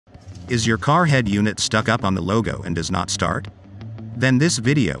Is your car head unit stuck up on the logo and does not start? Then this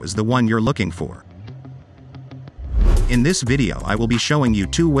video is the one you're looking for. In this video I will be showing you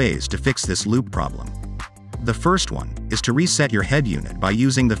 2 ways to fix this loop problem. The first one is to reset your head unit by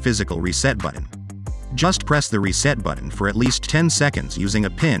using the physical reset button. Just press the reset button for at least 10 seconds using a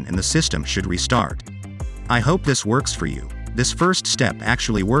pin and the system should restart. I hope this works for you. This first step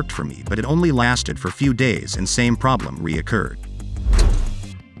actually worked for me, but it only lasted for few days and same problem reoccurred.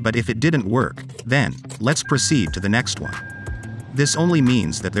 But if it didn't work, then let's proceed to the next one. This only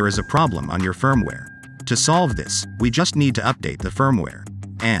means that there is a problem on your firmware. To solve this, we just need to update the firmware.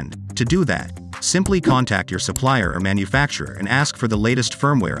 And to do that, simply contact your supplier or manufacturer and ask for the latest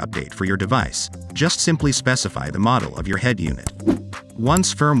firmware update for your device. Just simply specify the model of your head unit.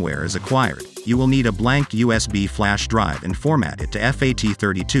 Once firmware is acquired, you will need a blank USB flash drive and format it to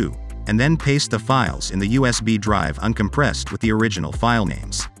FAT32, and then paste the files in the USB drive uncompressed with the original file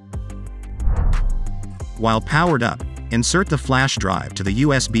names. While powered up, insert the flash drive to the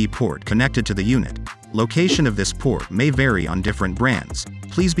USB port connected to the unit. Location of this port may vary on different brands.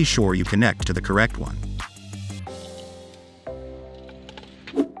 Please be sure you connect to the correct one.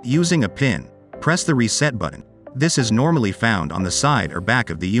 Using a pin, press the reset button. This is normally found on the side or back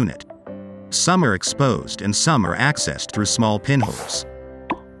of the unit. Some are exposed and some are accessed through small pinholes.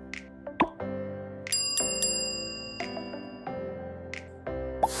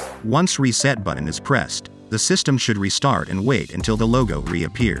 Once reset button is pressed, the system should restart and wait until the logo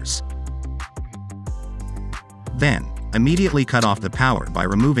reappears. Then, immediately cut off the power by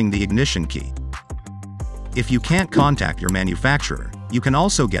removing the ignition key. If you can't contact your manufacturer, you can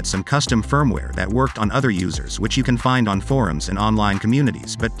also get some custom firmware that worked on other users, which you can find on forums and online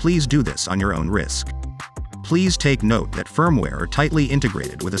communities, but please do this on your own risk. Please take note that firmware are tightly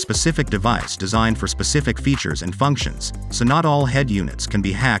integrated with a specific device designed for specific features and functions, so not all head units can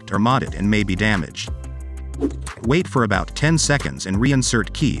be hacked or modded and may be damaged. Wait for about 10 seconds and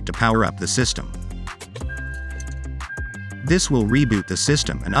reinsert key to power up the system. This will reboot the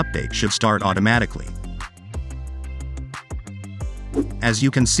system and update should start automatically. As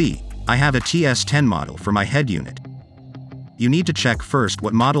you can see, I have a TS10 model for my head unit. You need to check first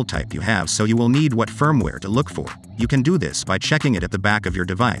what model type you have, so you will need what firmware to look for. You can do this by checking it at the back of your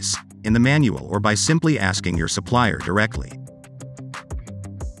device, in the manual, or by simply asking your supplier directly.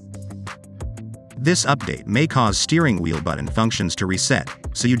 This update may cause steering wheel button functions to reset,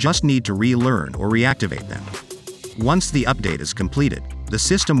 so you just need to relearn or reactivate them. Once the update is completed, the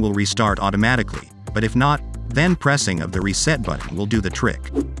system will restart automatically, but if not, then pressing of the reset button will do the trick.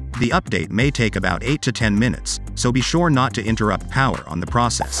 The update may take about 8 to 10 minutes, so be sure not to interrupt power on the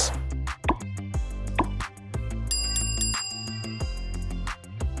process.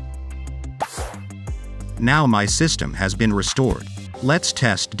 Now my system has been restored. Let's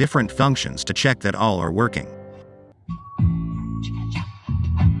test different functions to check that all are working.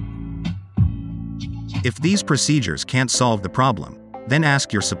 If these procedures can't solve the problem, then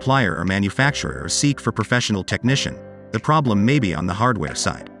ask your supplier or manufacturer or seek for professional technician. The problem may be on the hardware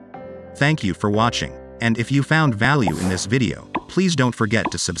side. Thank you for watching, and if you found value in this video, please don't forget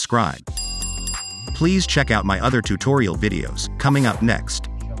to subscribe. Please check out my other tutorial videos coming up next.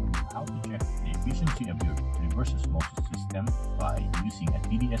 Showing you how to check the efficiency of your reverse osmosis system by using a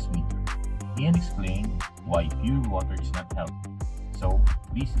TDS meter, and explain why pure water is not healthy. So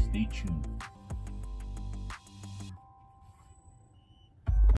please stay tuned.